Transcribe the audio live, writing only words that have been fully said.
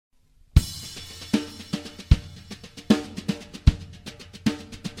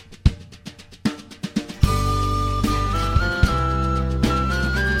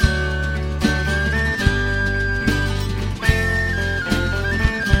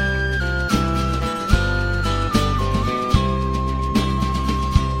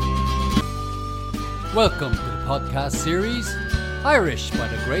Welcome to the podcast series, Irish by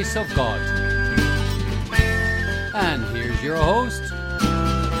the Grace of God. And here's your host,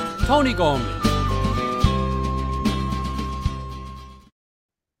 Tony Gormley.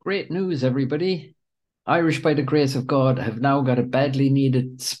 Great news, everybody. Irish by the Grace of God have now got a badly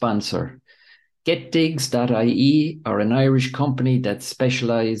needed sponsor. GetDigs.ie are an Irish company that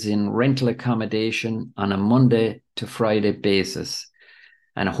specialise in rental accommodation on a Monday to Friday basis.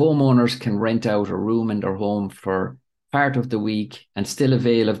 And homeowners can rent out a room in their home for part of the week and still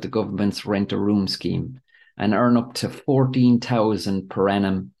avail of the government's rent a room scheme and earn up to 14,000 per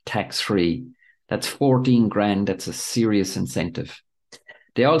annum tax-free. That's 14 grand. That's a serious incentive.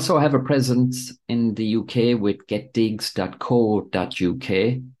 They also have a presence in the UK with getdigs.co.uk,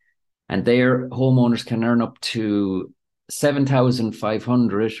 and their homeowners can earn up to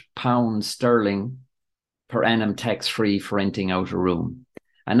 £7,500 sterling per annum tax-free for renting out a room.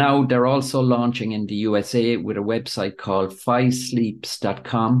 And now they're also launching in the USA with a website called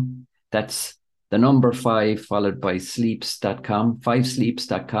 5sleeps.com. That's the number 5 followed by sleeps.com,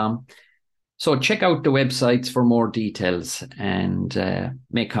 5sleeps.com. So check out the websites for more details and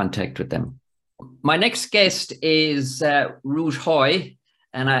make contact with them. My next guest is Ruth Hoey,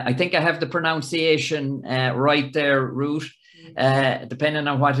 and I think I have the pronunciation right there, Ruth, depending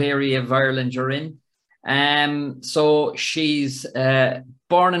on what area of Ireland you're in. So she's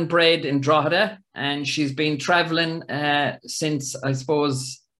born and bred in Drogheda, and she's been traveling since, I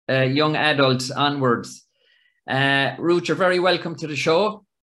suppose, young adult onwards. Ruth, you're very welcome to the show.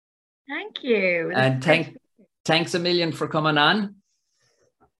 Thank you. And thanks a million for coming on.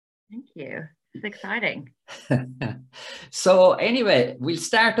 Thank you. It's exciting. So anyway, we'll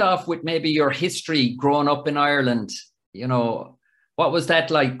start off with maybe your history growing up in Ireland. You know, what was that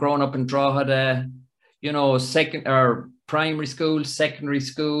like growing up in Drogheda? You know, second or primary school, secondary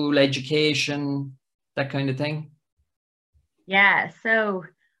school, education, that kind of thing? Yeah, so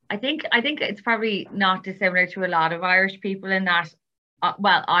I think it's probably not dissimilar to a lot of Irish people in that,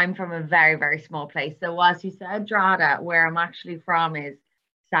 well, I'm from a very, very small place. So as you said, Drogheda, where I'm actually from is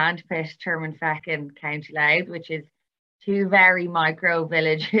Sandpit, Termonfeckin, County Louth, which is two very micro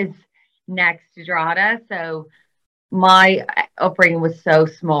villages next to Drogheda. So my upbringing was so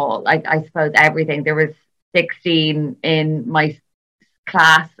small. Like, I suppose everything. There was 16 in my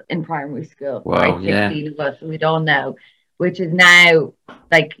class in primary school. Wow, right? 16 yeah. of us, we'd all know, which is now,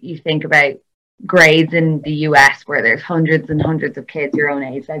 like, you think about grades in the US where there's hundreds and hundreds of kids your own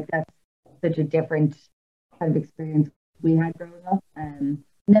age. Like, that's such a different kind of experience we had growing up. And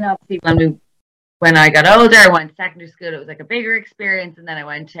then obviously when I got older, I went to secondary school, it was like a bigger experience. And then I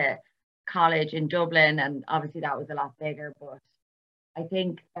went to college in Dublin, and obviously that was a lot bigger. But I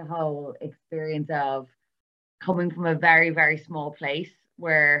think the whole experience of coming from a very, very small place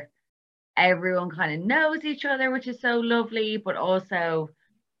where everyone kind of knows each other, which is so lovely, but also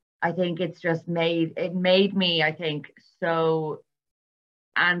I think it's just made me, I think, so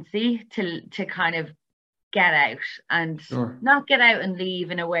antsy to kind of get out and not get out and leave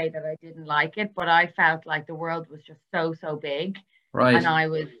in a way that I didn't like it, but I felt like the world was just so big, right? And I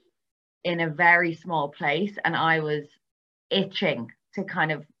was in a very small place, and I was itching to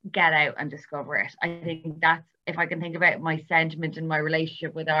kind of get out and discover it. I think that's, if I can think about my sentiment and my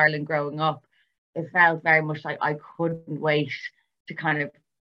relationship with Ireland growing up, it felt very much like I couldn't wait to kind of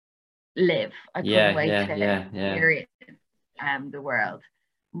live. I couldn't wait to experience the world.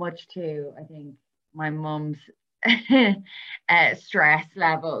 Much to, I think, my mum's stress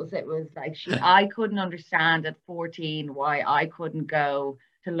levels. It was like I couldn't understand at 14 why I couldn't go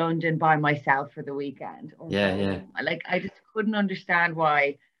to London by myself for the weekend. Like, I just couldn't understand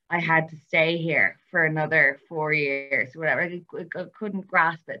why I had to stay here for another 4 years, whatever. I couldn't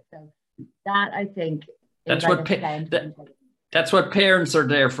grasp it. So that, I think, that's what that's what parents are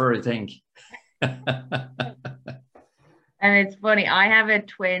there for, I think. And it's funny, I have a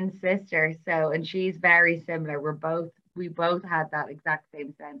twin sister, and she's very similar. We both had that exact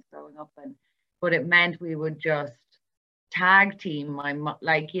same sense growing up, but it meant we would just tag team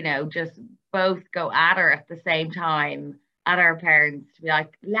just both go at her at the same time, at our parents, to be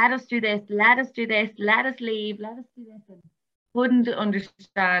like, let us do this, let us do this, let us leave, let us do this. And couldn't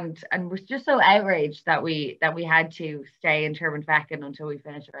understand, and was just so outraged that we had to stay in Termonfeckin until we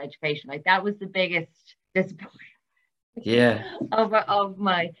finished our education. Like, that was the biggest disappointment of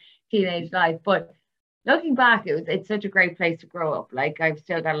my teenage life. But looking back, it's such a great place to grow up. Like, I've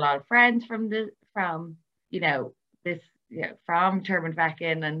still got a lot of friends from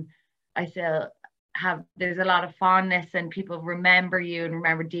Termonfeckin, and I still have, there's a lot of fondness, and people remember you and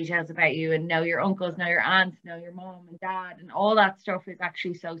remember details about you and know your uncles, know your aunts, know your mom and dad, and all that stuff is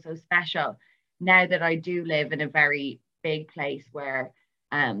actually so special. now that I do live in a very big place where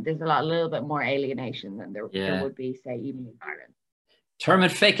there's a little bit more alienation than there would be, say, even in Ireland.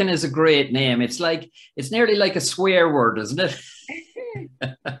 Termonfeckin is a great name. It's nearly like a swear word, isn't it?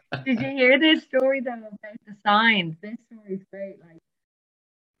 Did you hear this story though about the signs? This story is great. Like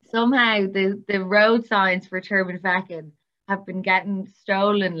somehow the road signs for Termonfeckin have been getting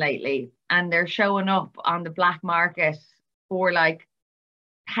stolen lately, and they're showing up on the black market for like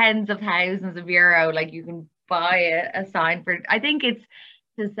tens of thousands of euro. Like you can buy a sign for, I think it's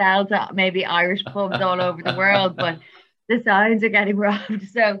to sell to maybe Irish pubs all over the world, but the signs are getting robbed.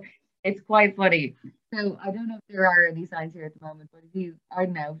 So it's quite funny. So I don't know if there are any signs here at the moment, but I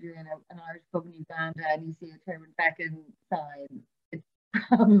don't know, if you're in an Irish pub in Uganda and you see a Termonfeckin sign, it's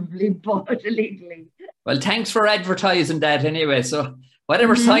probably bought illegally. Well, thanks for advertising that anyway. So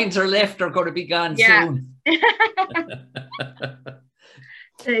whatever signs are left are going to be gone soon.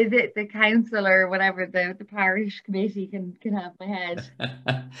 The council or whatever, the parish committee can have my head.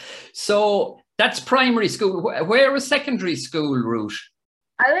 So that's primary school. Where was secondary school, Ruth?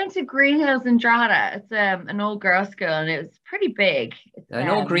 I went to Green Hills in Drogheda. It's an old girls' school, and it was pretty big. I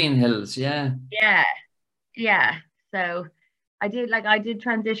know Green Hills, yeah. Yeah. So I did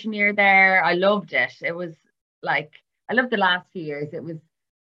transition year there. I loved it. It was like, I loved the last few years. It was,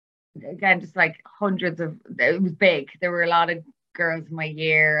 again, just like it was big. There were a lot of girls in my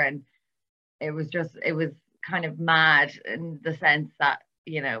year, and it was kind of mad in the sense that,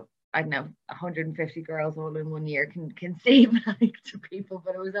 you know, I don't know, 150 girls all in one year can seem like to people,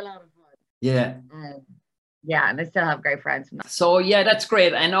 but it was a lot of fun. Yeah. And I still have great friends from that. So yeah, that's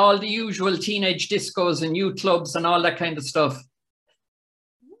great. And all the usual teenage discos and youth clubs and all that kind of stuff.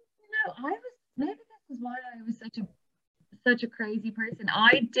 No, maybe this is why I was such a crazy person.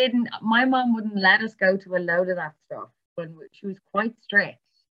 My mom wouldn't let us go to a load of that stuff when she was quite strict.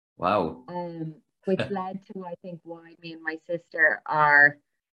 Wow. Which led to, I think, why me and my sister are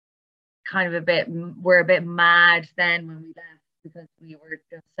kind of we're a bit mad then when we left, because we were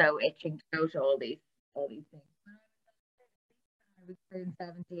just so itching to go to all these things. When I was turning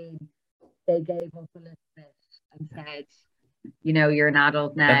 17, they gave up a little bit and said, you know, you're an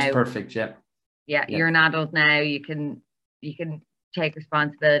adult now. That's perfect. Yeah, you're an adult now. You can take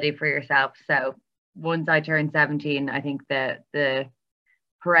responsibility for yourself. So once I turned 17, I think the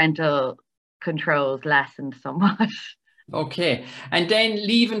parental controls lessened somewhat. Okay. And then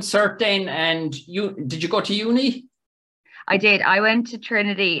leaving cert then, and did you go to uni? I did. I went to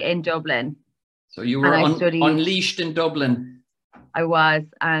Trinity in Dublin. So you were unleashed in Dublin. I was,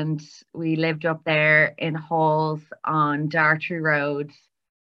 and we lived up there in halls on Dartry Road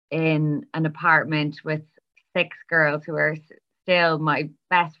in an apartment with 6 girls who are still my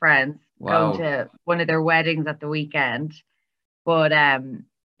best friends. Wow. Going to one of their weddings at the weekend. But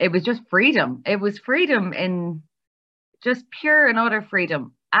it was just freedom. It was freedom in just pure and utter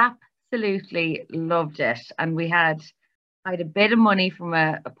freedom. Absolutely loved it. And I had a bit of money from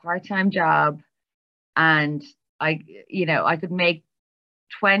a part-time job, and I could make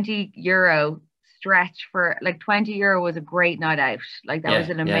 €20 stretch for, like, €20 was a great night out. Like that was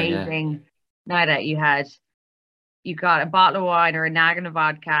an amazing night out. You got a bottle of wine or a naggin of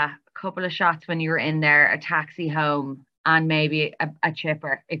vodka, a couple of shots when you were in there, a taxi home, and maybe a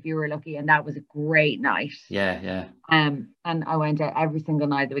chipper if you were lucky, and that was a great night. Yeah. And I went out every single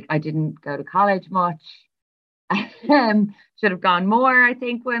night of the week. I didn't go to college much. Should have gone more, I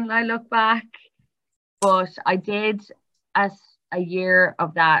think, when I look back. But I did a year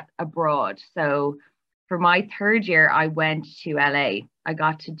of that abroad. So for my 3rd year, I went to LA. I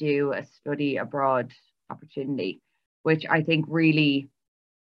got to do a study abroad opportunity, which I think really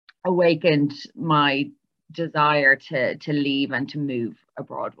awakened my desire to leave and to move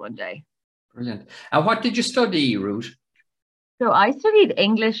abroad one day. Brilliant. And what did you study, Ruth? So I studied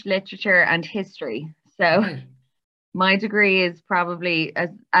English literature and history. So my degree is probably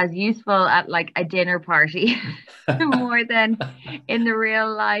as useful at like a dinner party more than in the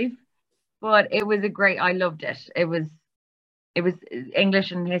real life. But it was I loved it. It was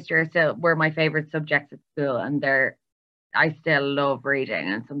English and history were my favorite subjects at school, and I still love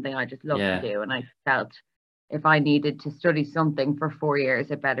reading, and something I just love to do. And I felt if I needed to study something for 4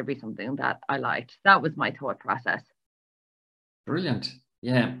 years, it better be something that I liked. That was my thought process. Brilliant.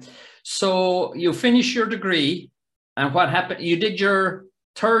 Yeah. So you finished your degree, and what happened? You did your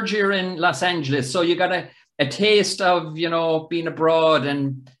 3rd year in Los Angeles. So you got a taste of, you know, being abroad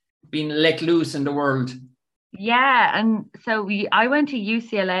and being let loose in the world. Yeah. And so I went to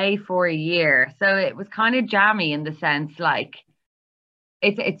UCLA for a year. So it was kind of jammy in the sense, like,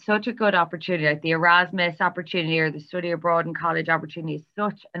 it's such a good opportunity. Like the Erasmus opportunity or the study abroad and college opportunity is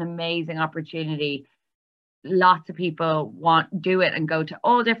such an amazing opportunity. Lots of people do it and go to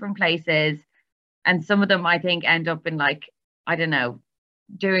all different places. And some of them, I think, end up in like, I don't know,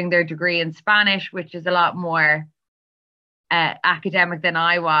 doing their degree in Spanish, which is a lot more academic than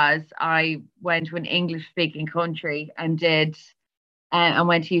I was. I went to an English speaking country and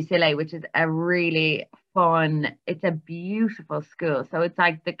went to UCLA, which is a really fun, it's a beautiful school. So it's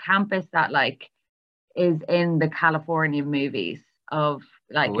like the campus that like is in the California movies of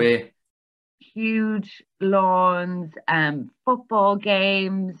like huge lawns, football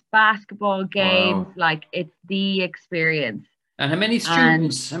games, basketball games. Wow. Like it's the experience. And how many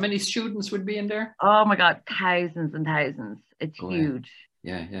students? How many students would be in there? Oh my God, thousands and thousands. It's huge.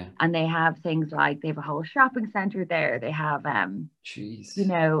 Yeah, yeah. And they have things like they have a whole shopping center there. They have you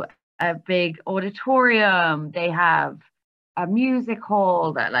know, a big auditorium. They have a music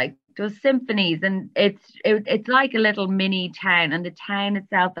hall that like does symphonies, and it's like a little mini town. And the town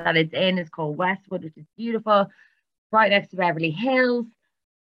itself that it's in is called Westwood, which is beautiful, right next to Beverly Hills.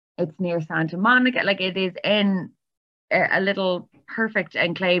 It's near Santa Monica. Like it is in a little perfect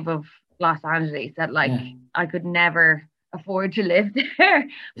enclave of Los Angeles that like I could never afford to live there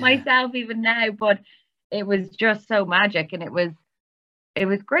myself even now, but it was just so magic. And it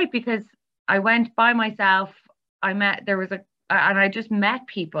was great because I went by myself. And I just met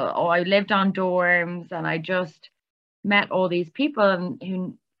people. I lived on dorms and I just met all these people and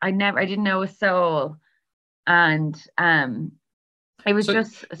who I didn't know a soul. And it was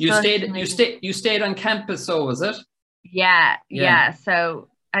just you stayed on campus, so was it? Yeah. So,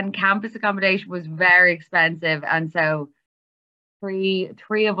 and campus accommodation was very expensive, and so three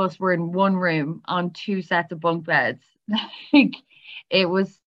of us were in one room on 2 sets of bunk beds. Like it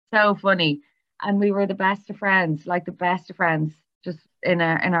was so funny, and we were the best of friends, just in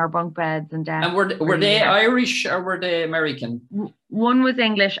our bunk beds and down. And were they Irish or were they American? One was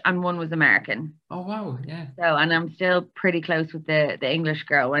English and one was American. Oh wow, yeah. So, and I'm still pretty close with the English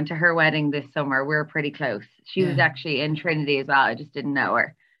girl. Went to her wedding this summer. We were pretty close. She was actually in Trinity as well. I just didn't know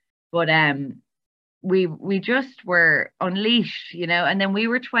her. But we just were unleashed, you know. And then we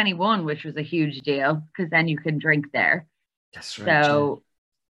were 21, which was a huge deal because then you can drink there. That's right. So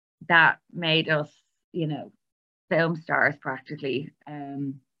that made us, you know, film stars practically.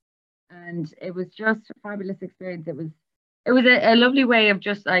 And it was just a fabulous experience. It was a lovely way of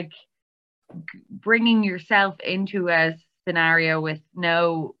just like bringing yourself into a scenario with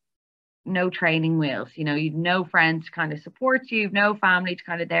no training wheels. You know, you've no friends to kind of support you, you've no family to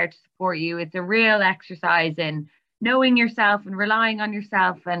kind of there to support you. It's a real exercise in knowing yourself and relying on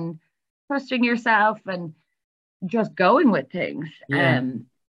yourself and trusting yourself and just going with things.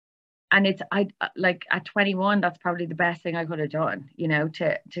 And it's like at 21, that's probably the best thing I could have done, you know,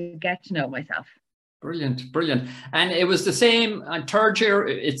 to get to know myself. Brilliant. And it was the same third year.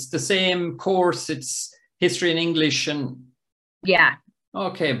 It's the same course. It's history and English and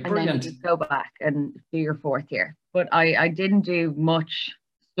okay, brilliant. And then you just go back and do your 4th year. But I didn't do much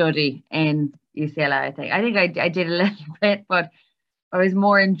study in UCLA. I think I did a little bit, but I was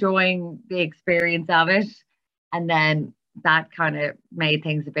more enjoying the experience of it. And then that kind of made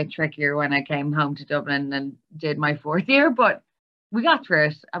things a bit trickier when I came home to Dublin and did my 4th year, but we got through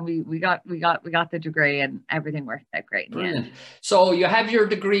it and we got the degree and everything worked out great. Brilliant. So you have your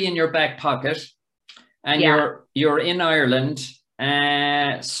degree in your back pocket and you're in Ireland.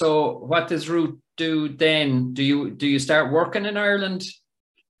 So what does Ruth do then? Do you start working in Ireland?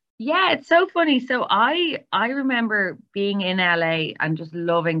 Yeah, it's so funny. So I remember being in LA and just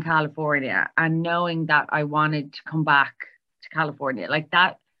loving California and knowing that I wanted to come back to California. Like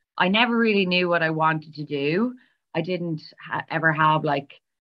that, I never really knew what I wanted to do. I didn't ever have like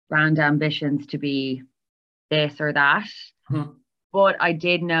grand ambitions to be this or that. But I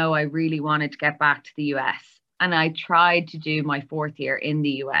did know I really wanted to get back to the US. And I tried to do my 4th year in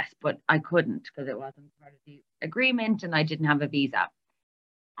the US, but I couldn't because it wasn't part of the agreement and I didn't have a visa.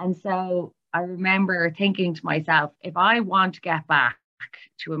 And so I remember thinking to myself, if I want to get back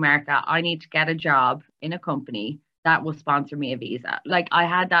to America, I need to get a job in a company that will sponsor me a visa. Like I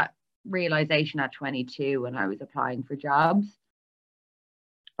had that realization at 22 when I was applying for jobs,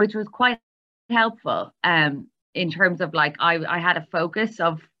 which was quite helpful in terms of like I had a focus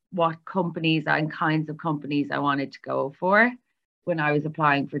of what companies and kinds of companies I wanted to go for when I was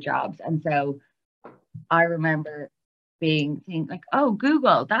applying for jobs. And so I remember thinking like, oh,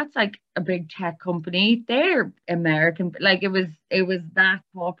 Google, that's like a big tech company. They're American. Like it was that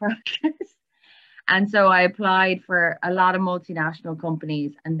thought process. And so I applied for a lot of multinational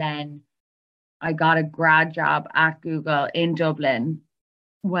companies. And then I got a grad job at Google in Dublin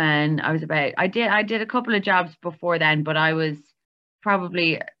when I was about, I did a couple of jobs before then, but I was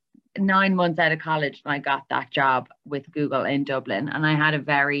probably 9 months out of college when I got that job with Google in Dublin. And I had a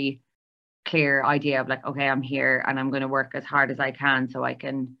very clear idea of like, okay, I'm here and I'm going to work as hard as I can so I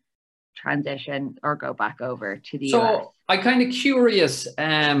can transition or go back over to the US. So I kind of curious,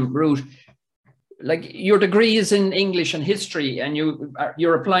 Ruth, like your degree is in English and history, and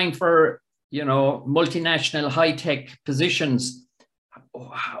you're applying for, you know, multinational high-tech positions.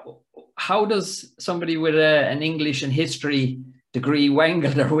 How does somebody with an English and history degree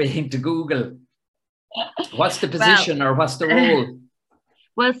wangle their way into Google? What's the position or what's the role?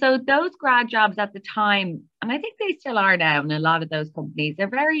 Well, so those grad jobs at the time, and I think they still are now in a lot of those companies, they're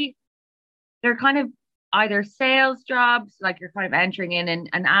kind of either sales jobs, like you're kind of entering in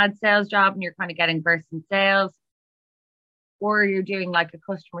an ad sales job and you're kind of getting versed in sales, or you're doing like a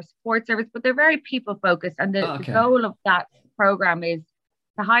customer support service, but they're very people focused. And the goal of that program is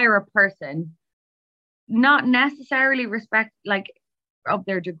to hire a person, not necessarily of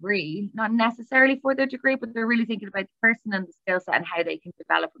their degree, not necessarily for their degree, but they're really thinking about the person and the skill set and how they can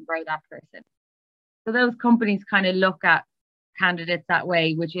develop and grow that person. So those companies kind of look at candidates that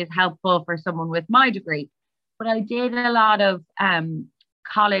way, which is helpful for someone with my degree. But I did a lot of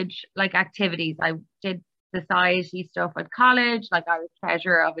college like activities. I did society stuff at college, like I was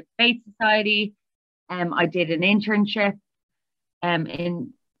treasurer of a debate society. I did an internship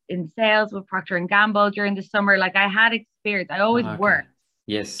in sales with Procter and Gamble during the summer. Like I had experience. I always worked.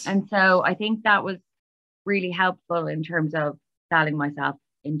 Yes. And so I think that was really helpful in terms of selling myself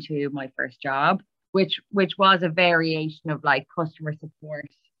into my first job, which was a variation of like customer support,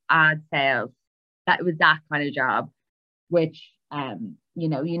 ad sales. That was that kind of job, which you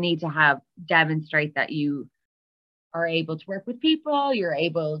know, you need to demonstrate that you are able to work with people, you're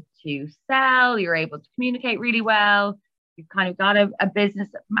able to sell, you're able to communicate really well. You've kind of got a business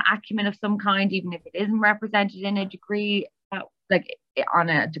acumen of some kind, even if it isn't represented in a degree, like on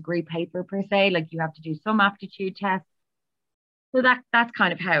a degree paper per se, like you have to do some aptitude tests. So that's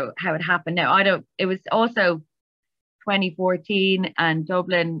kind of how it happened. Now, it was also 2014 and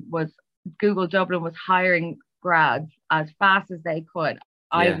Google Dublin was hiring grads as fast as they could.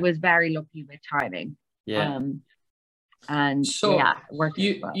 I was very lucky with timing. Yeah. And so yeah,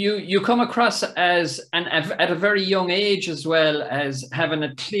 working you come across as, and at a very young age as well, as having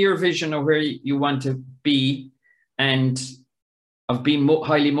a clear vision of where you want to be and of being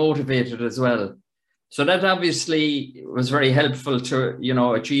highly motivated as well. So that obviously was very helpful to, you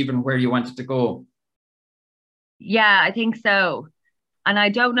know, achieving where you wanted to go. Yeah, I think so. And I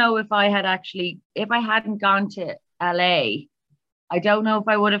don't know if I hadn't gone to LA, I don't know if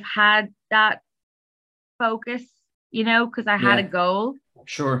I would have had that focus, you know, because I had a goal.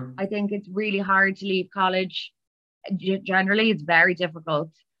 Sure. I think it's really hard to leave college. Generally, it's very difficult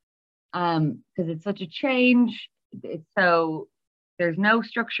because it's such a change. There's no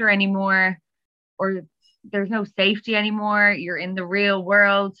structure anymore, or there's no safety anymore. You're in the real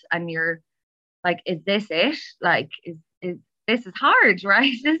world and you're like, is this it? Like, is this is hard,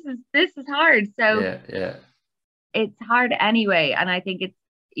 right? This is hard. So yeah. It's hard anyway. And I think it's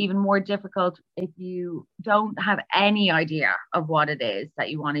even more difficult if you don't have any idea of what it is that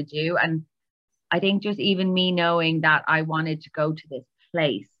you want to do. And I think just even me knowing that I wanted to go to this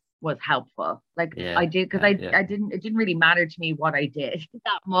place was helpful. Like I did, because it didn't really matter to me what I did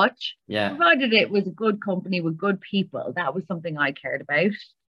that much. Yeah. Provided it was a good company with good people. That was something I cared about,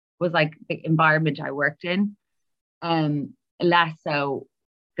 was like the environment I worked in. Less so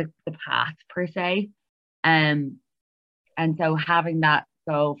the path per se. And so having that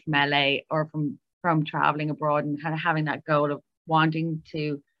goal from LA or from traveling abroad and kind of having that goal of wanting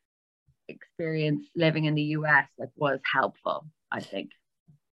to experience living in the US was helpful, I think.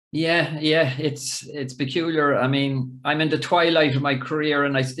 Yeah, it's peculiar. I mean, I'm in the twilight of my career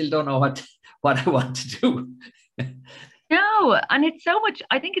and I still don't know what I want to do. No, and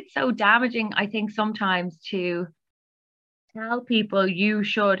I think it's so damaging, I think, sometimes to tell people you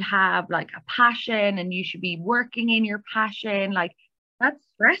should have like a passion and you should be working in your passion. Like, that's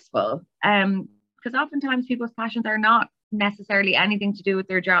stressful. Because oftentimes people's passions are not necessarily anything to do with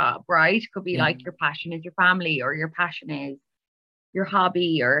their job, right? Could be like your passion is your family, or your passion is your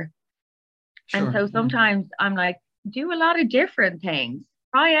hobby, and so sometimes I'm like, do a lot of different things,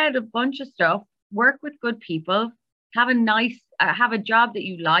 try out a bunch of stuff, work with good people, have a job that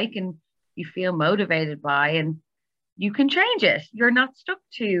you like and you feel motivated by, and you can change it. You're not stuck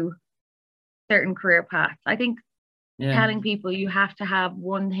to certain career paths. I think telling people you have to have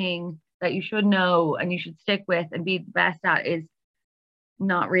one thing that you should know and you should stick with and be the best at is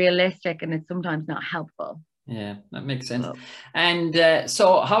not realistic, and it's sometimes not helpful. Yeah, that makes sense. So, And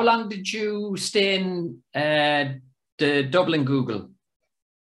so how long did you stay in the Dublin Google?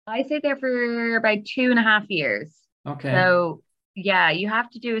 I stayed there for about 2.5 years. Okay. So yeah, you have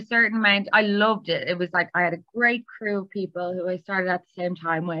to do a certain amount. I loved it. It was like I had a great crew of people who I started at the same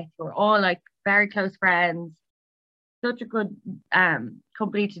time with, who were all like very close friends. Such a good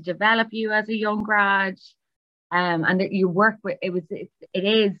company to develop you as a young grad. And that you work with, it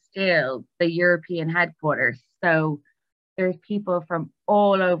is still the European headquarters. So there's people from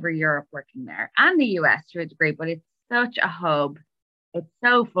all over Europe working there, and the US to a degree, but it's such a hub. It's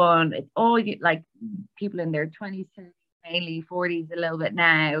so fun. It's all like people in their 20s, mainly 40s, a little bit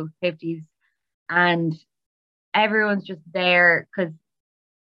now, 50s, and everyone's just there because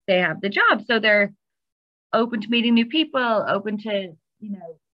they have the job. So they're open to meeting new people, open to,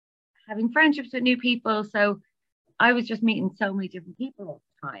 having friendships with new people. So I was just meeting so many different people all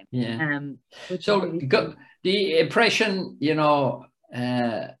the time. Yeah. Which So really cool. the impression,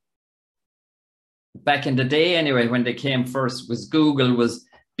 back in the day anyway, when they came first, was Google was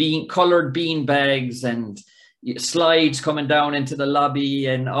colored bean bags and slides coming down into the lobby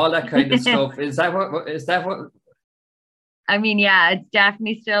and all that kind of stuff. Is that what? I mean, yeah, it's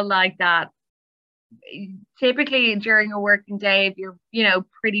definitely still like that. Typically during a working day, if you're,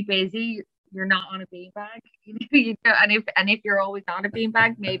 pretty busy, you're not on a beanbag. And if you're always on a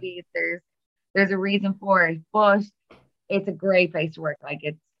beanbag, maybe there's a reason for it. But it's a great place to work. Like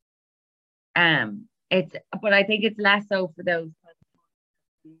but I think it's less so for those,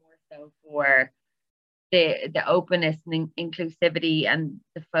 more so for the openness and inclusivity and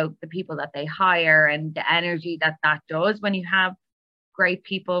the people that they hire, and the energy that does when you have great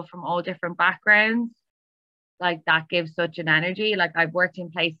people from all different backgrounds. Like that gives such an energy. Like I've worked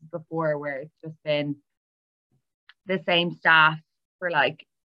in places before where it's just been the same staff for like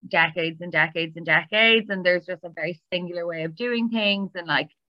decades and decades and decades, and there's just a very singular way of doing things. And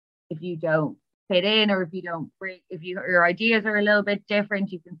like if you don't fit in, or if you don't if your ideas are a little bit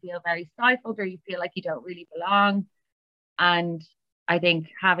different, you can feel very stifled, or you feel like you don't really belong. And I think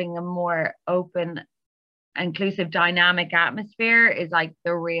having a more open, inclusive, dynamic atmosphere is like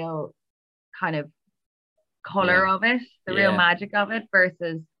the real kind of color of it, the real magic of it,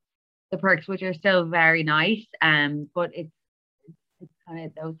 versus the perks, which are still very nice. But it's kind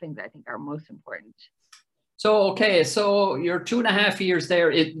of those things I think are most important. So, okay, so you're 2.5 years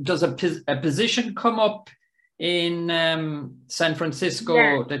there. Does a position come up in San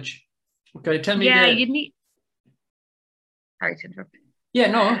Francisco that tell me you need. Sorry to interrupt. Yeah,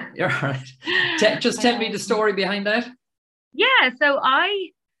 no, you're all right. Just tell me the story behind that. Yeah, so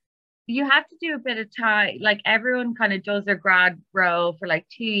you have to do a bit of time. Like everyone kind of does their grad role for like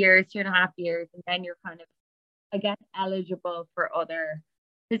 2 years, 2.5 years, and then you're kind of, I guess, eligible for other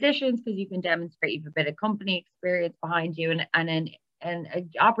positions because you can demonstrate you've a bit of company experience behind you. And then an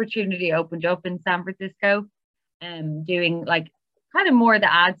opportunity opened up in San Francisco, doing like kind of more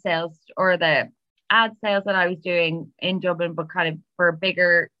the ad sales that I was doing in Dublin, but kind of for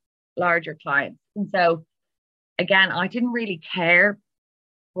bigger, larger clients. And so again, I didn't really care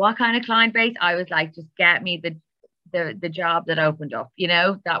what kind of client base. I was like, just get me the job that opened up,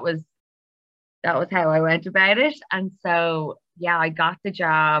 that was how I went about it. And so yeah, I got the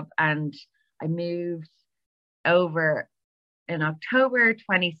job and I moved over in October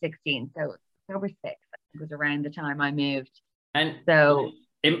 2016. So October 6th, I think, was around the time I moved. And so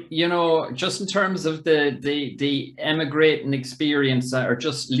just in terms of the emigrating experience, or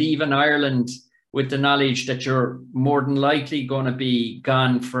just leaving Ireland with the knowledge that you're more than likely going to be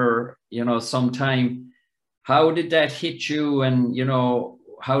gone for, some time, how did that hit you? And,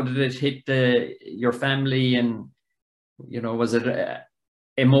 how did it hit your family? And, was it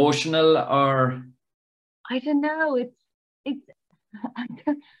emotional or? I don't know. It's,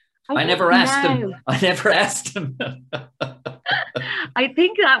 I never asked him. I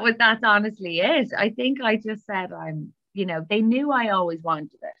think that's honestly it. I think I just said they knew I always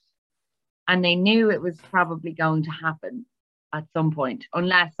wanted it. And they knew it was probably going to happen at some point,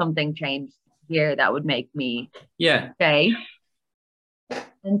 unless something changed here that would make me stay.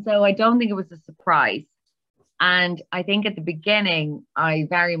 And so I don't think it was a surprise. And I think at the beginning, I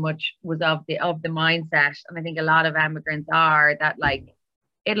very much was of the mindset, and I think a lot of immigrants are, that like,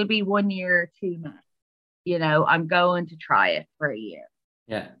 it'll be 1 year or 2 months. I'm going to try it for a year.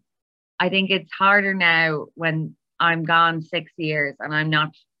 Yeah. I think it's harder now when I'm gone 6 years and I'm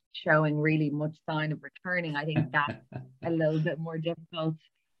not showing really much sign of returning. I think that's a little bit more difficult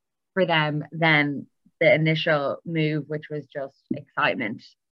for them than the initial move, which was just excitement.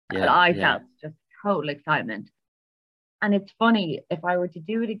 I felt just total excitement. And it's funny, if I were to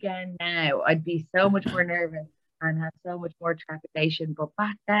do it again now, I'd be so much more nervous and have so much more trepidation. But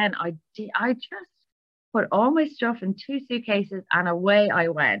back then, I just put all my stuff in 2 suitcases and away I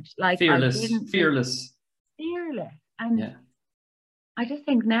went. Like I didn't Fearless. fearless. And Yeah. I just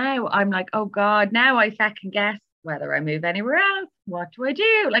think now I'm like, oh God, now I second guess whether I move anywhere else. What do I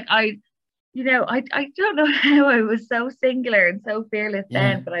do? Like I don't know how I was so singular and so fearless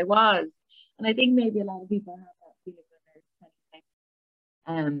Yeah. then, but I was. And I think maybe a lot of people have that feeling when they're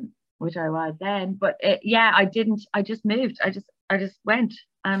 26, which I was then. But I didn't. I just moved. I just went.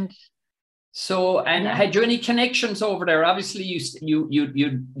 And So, and yeah, had you any connections over there? Obviously,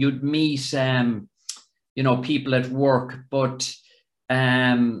 you'd meet people at work, but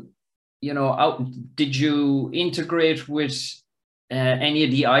did you integrate with any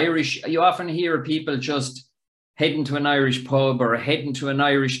of the Irish? You often hear people just heading to an Irish pub or heading to an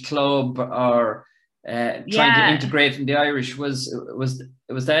Irish club or trying to integrate in the Irish. Was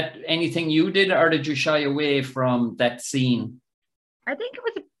that anything you did, or did you shy away from that scene? I think it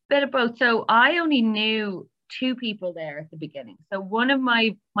was a bit of both. So I only knew 2 people there at the beginning. So one of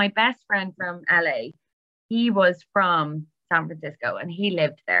my best friend from LA, he was from San Francisco and he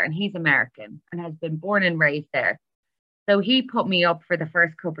lived there, and he's American and has been born and raised there. So he put me up for the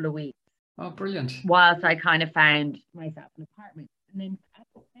first couple of weeks. Oh, brilliant. Whilst I kind of found myself an apartment. And then at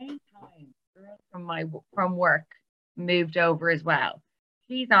the same time, girls from work moved over as well.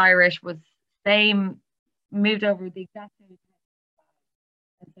 She's Irish, was same, moved over the exact same time.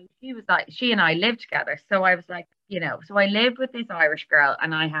 And so she was like, she and I lived together. So I was like, so I lived with this Irish girl,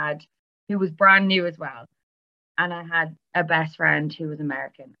 and who was brand new as well. And I had a best friend who was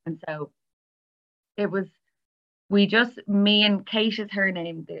American. And so it was, me and Kate is her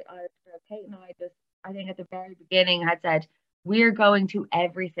name, the Irish girl, Kate and I think at the very beginning had said, we're going to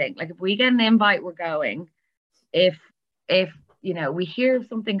everything. Like if we get an invite, we're going. If we hear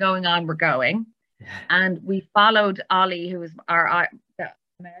something going on, we're going. Yeah. And we followed Ollie, who was the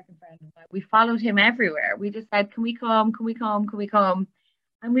American friend. We followed him everywhere. We just said, can we come? Can we come? Can we come?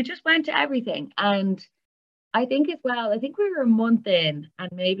 And we just went to everything. And I think as well, I think we were a month in,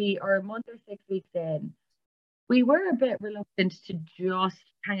 and or a month or 6 weeks in, we were a bit reluctant to just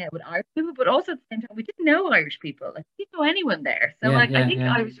hang out with Irish people, but also at the same time, we didn't know Irish people. Like, we didn't know anyone there. So I think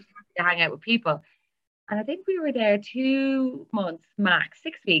I was just happy to hang out with people. And I think we were there 2 months max,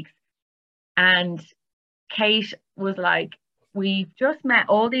 6 weeks. And Kate was like, we've just met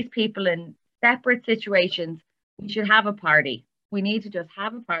all these people in separate situations. We should have a party. We need to just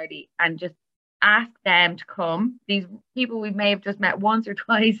have a party and just ask them to come. These people we may have just met once or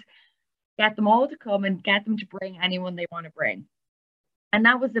twice, get them all to come and get them to bring anyone they want to bring. And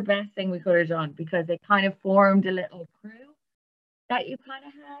that was the best thing we could have done, because it kind of formed a little crew that you kind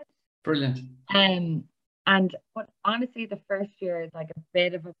of had. Brilliant. But honestly, the first year is like a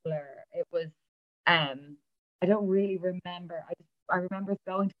bit of a blur. It was, I don't really remember. I remember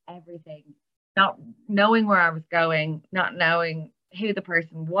going to everything, not knowing where I was going, not knowing who the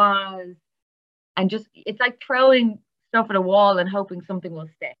person was. And just, it's like throwing stuff at a wall and hoping something will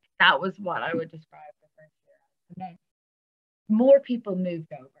stick. That was what I would describe the first year. And then more people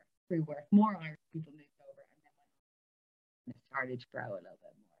moved over through work. More Irish people moved over, and then it started to grow a little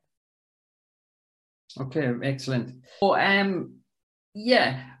bit more. Okay, excellent.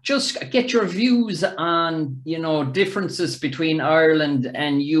 Just get your views on, differences between Ireland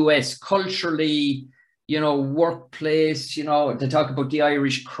and US culturally, workplace, they talk about the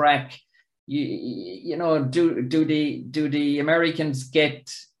Irish crack. Do the Americans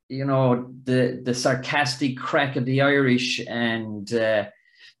get, the sarcastic crack of the Irish and,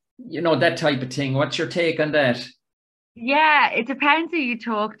 that type of thing? What's your take on that? Yeah, it depends who you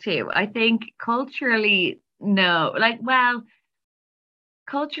talk to. I think culturally, no.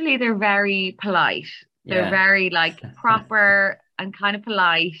 Culturally, they're very polite. They're very proper and kind of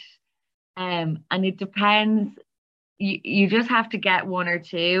polite. And it depends. You just have to get one or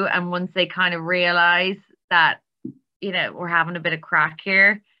two. And once they kind of realize that, we're having a bit of crack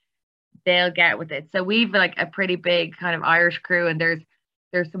here, they'll get with it. So we've a pretty big kind of Irish crew, and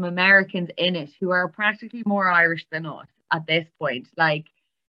there's some Americans in it who are practically more Irish than us at this point.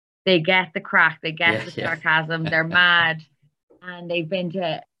 They get the crack, they get the sarcasm, they're mad, and they've been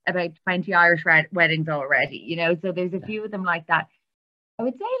to about 20 Irish weddings already, so there's a few of them like that. I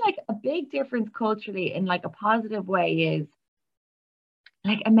would say a big difference culturally in a positive way is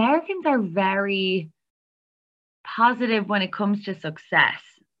Americans are very positive when it comes to success,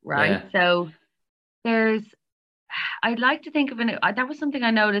 right? So I'd like to think of that was something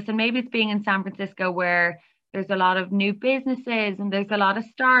I noticed, and maybe it's being in San Francisco where there's a lot of new businesses and there's a lot of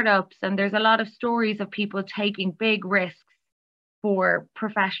startups and there's a lot of stories of people taking big risks for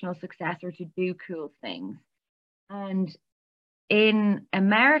professional success or to do cool things. And in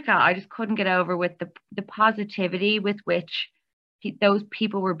America, I just couldn't get over with the positivity with which those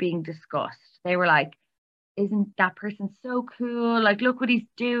people were being discussed. They were like, isn't that person so cool? Like, look what he's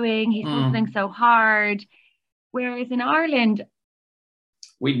doing. He's hustling so hard. Whereas in Ireland,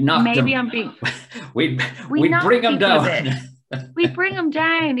 we'd knock maybe them. I'm being we'd knock bring them people a down. bit. We bring them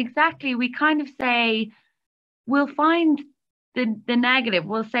down. Exactly. We kind of say, we'll find the negative.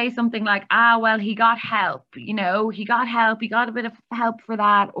 We'll say something like, well, he got help, he got help, he got a bit of help for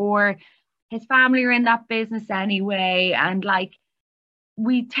that, or his family are in that business anyway, and like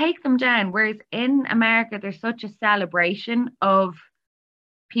we take them down. Whereas in America, there's such a celebration of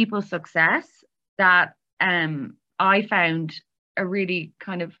people's success that I found a really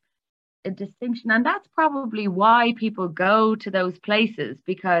kind of a distinction. And that's probably why people go to those places,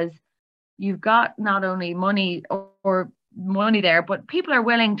 because you've got not only money or money there, but people are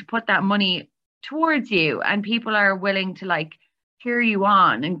willing to put that money towards you, and people are willing to like cheer you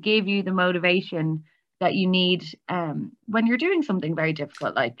on and give you the motivation that you need when you're doing something very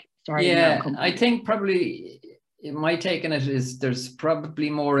difficult like starting your own company. I think probably my take on it is there's probably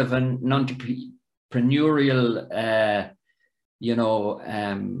more of an entrepreneurial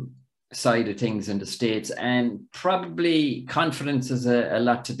side of things in the States, and probably confidence is a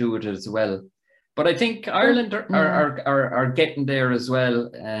lot to do with it as well. But I think Ireland are getting there as well.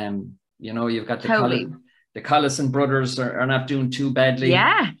 You've got the Collison brothers are not doing too badly.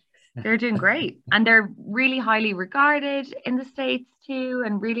 Yeah, they're doing great. And they're really highly regarded in the States too,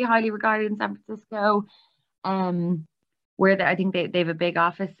 and really highly regarded in San Francisco, where I think they have a big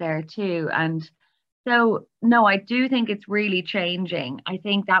office there too. And so, no, I do think it's really changing. I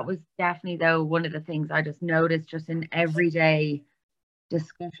think that was definitely, though, one of the things I just noticed just in everyday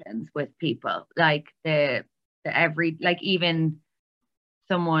discussions with people, like even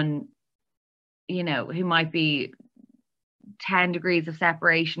someone, who might be 10 degrees of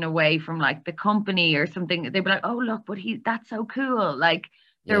separation away from like the company or something, they'd be like, oh, look, but that's so cool. Like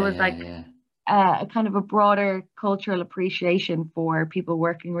there was a kind of a broader cultural appreciation for people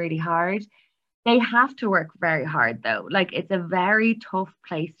working really hard. They have to work very hard though. Like it's a very tough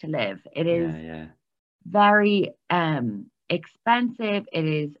place to live. It is very expensive. It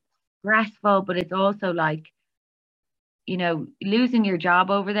is stressful, but it's also like, losing your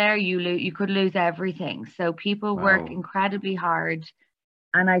job over there, you could lose everything. So people work incredibly hard.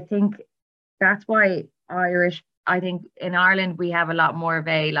 And I think that's why I think in Ireland, we have a lot more of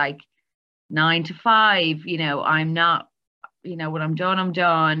a like 9 to 5, I'm not, when I'm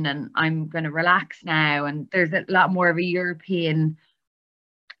done and I'm going to relax now. And there's a lot more of a European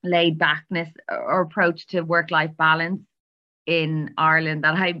laid backness or approach to work-life balance in Ireland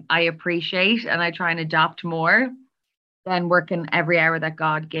that I appreciate, and I try and adopt more than working every hour that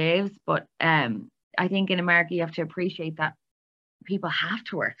God gives. But I think in America, you have to appreciate that people have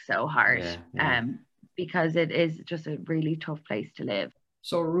to work so hard because it is just a really tough place to live.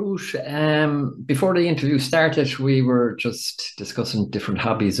 So Ruth, before the interview started, we were just discussing different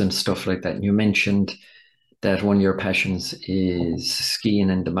hobbies and stuff like that. And you mentioned that one of your passions is skiing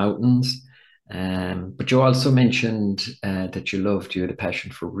in the mountains. But you also mentioned that you had a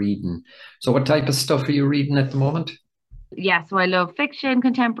passion for reading. So what type of stuff are you reading at the moment? Yeah, so I love fiction,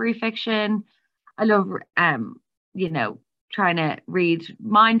 contemporary fiction. I love, trying to read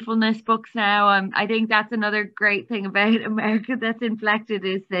mindfulness books now. I think that's another great thing about America that's inflected,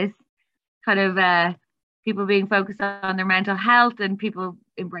 is this kind of people being focused on their mental health and people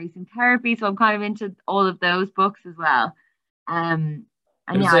embracing therapy. So I'm kind of into all of those books as well. I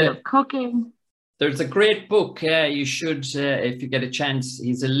love cooking. There's a great book. You should, if you get a chance.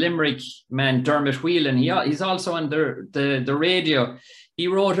 He's a Limerick man, Dermot Whelan. He's also on the radio. He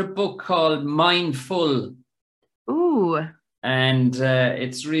wrote a book called Mindful. Ooh. And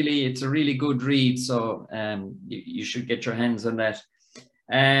it's a really good read. So you should get your hands on that.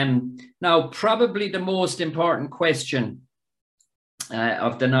 Now, probably the most important question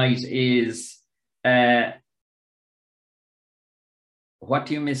of the night is, what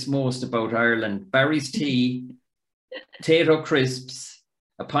do you miss most about Ireland? Barry's tea, potato crisps,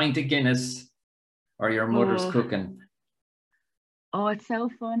 a pint of Guinness, or your mother's cooking? Oh, it's so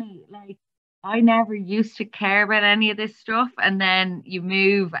funny. Like, I never used to care about any of this stuff. And then you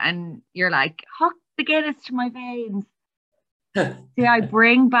move and you're like, hook the Guinness to my veins. See, I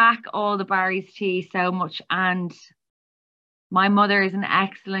bring back all the Barry's tea so much. And my mother is an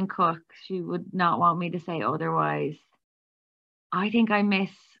excellent cook. She would not want me to say otherwise. I think I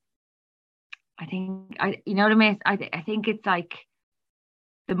miss you know what I mean? I think it's like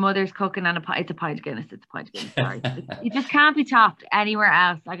the mother's cooking on it's a pint of Guinness. It's a pint of Guinness. Sorry. It just can't be topped anywhere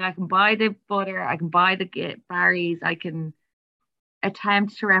else. Like I can buy the butter, I can buy the berries, I can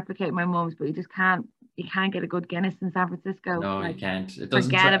attempt to replicate my mum's, but you can't get a good Guinness in San Francisco. No, like, you can't. It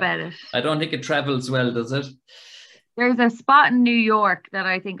doesn't forget about it. I don't think it travels well, does it? There's a spot in New York that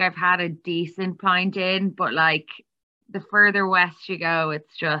I think I've had a decent pint in, but like the further west you go,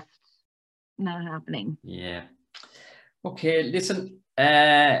 it's just not happening. Yeah. Okay, listen,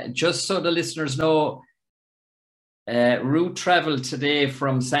 just so the listeners know, Ruth traveled today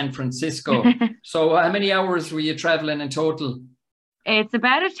from San Francisco. So how many hours were you traveling in total? It's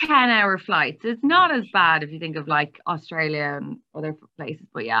about a 10-hour flight. So it's not as bad if you think of like Australia and other places.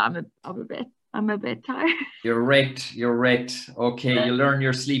 But yeah, I'm a bit tired. You're wrecked. Okay, you'll earn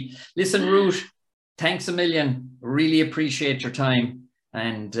your sleep. Listen, Ruth, thanks a million. Really appreciate your time.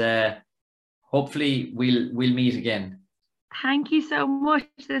 And hopefully we'll meet again. Thank you so much.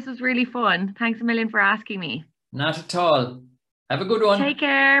 This was really fun. Thanks a million for asking me. Not at all. Have a good one. Take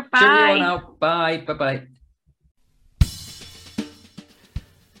care. Bye. Cheerio now. Bye. Bye-bye.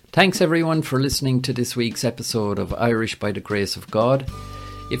 Thanks everyone for listening to this week's episode of Irish by the Grace of God.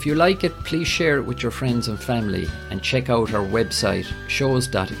 If you like it, please share it with your friends and family and check out our website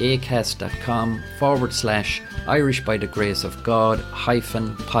shows.acast.com/Irish by the Grace of God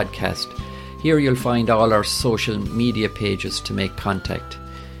 -podcast. Here you'll find all our social media pages to make contact.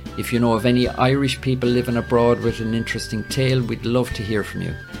 If you know of any Irish people living abroad with an interesting tale, we'd love to hear from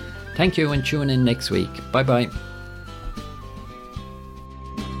you. Thank you and tune in next week. Bye bye.